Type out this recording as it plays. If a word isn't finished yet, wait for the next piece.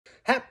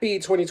Happy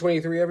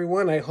 2023,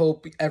 everyone. I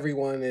hope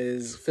everyone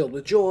is filled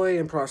with joy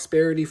and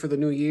prosperity for the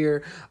new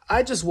year.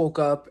 I just woke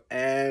up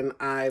and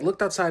I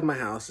looked outside my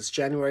house. It's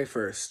January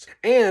 1st.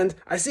 And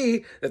I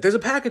see that there's a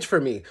package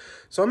for me.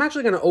 So I'm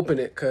actually going to open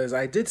it because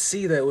I did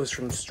see that it was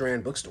from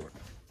Strand Bookstore.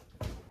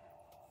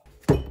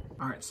 All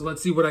right, so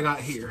let's see what I got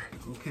here.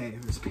 Okay,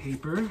 there's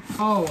paper.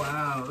 Oh,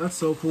 wow, that's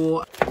so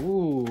cool.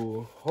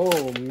 Ooh,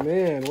 oh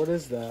man, what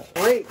is that?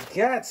 Great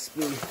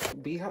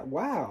Gatsby. BEEHIVE.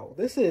 Wow,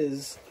 this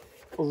is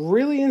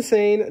really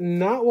insane.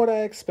 Not what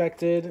I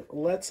expected.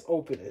 Let's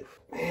open it.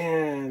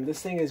 Man,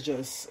 this thing is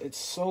just, it's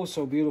so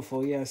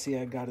beautiful. Yeah, see,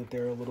 I got it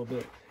there a little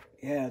bit.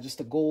 Yeah,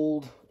 just a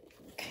gold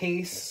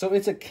case. So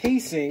it's a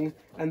casing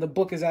and the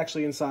book is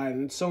actually inside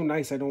and it's so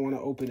nice I don't want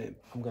to open it.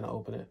 I'm gonna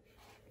open it.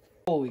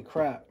 Holy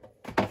crap.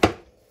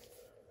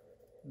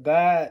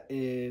 That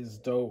is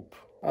dope.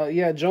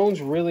 Yeah,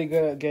 Joan's really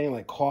good at getting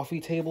like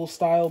coffee table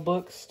style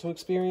books to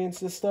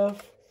experience this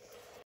stuff.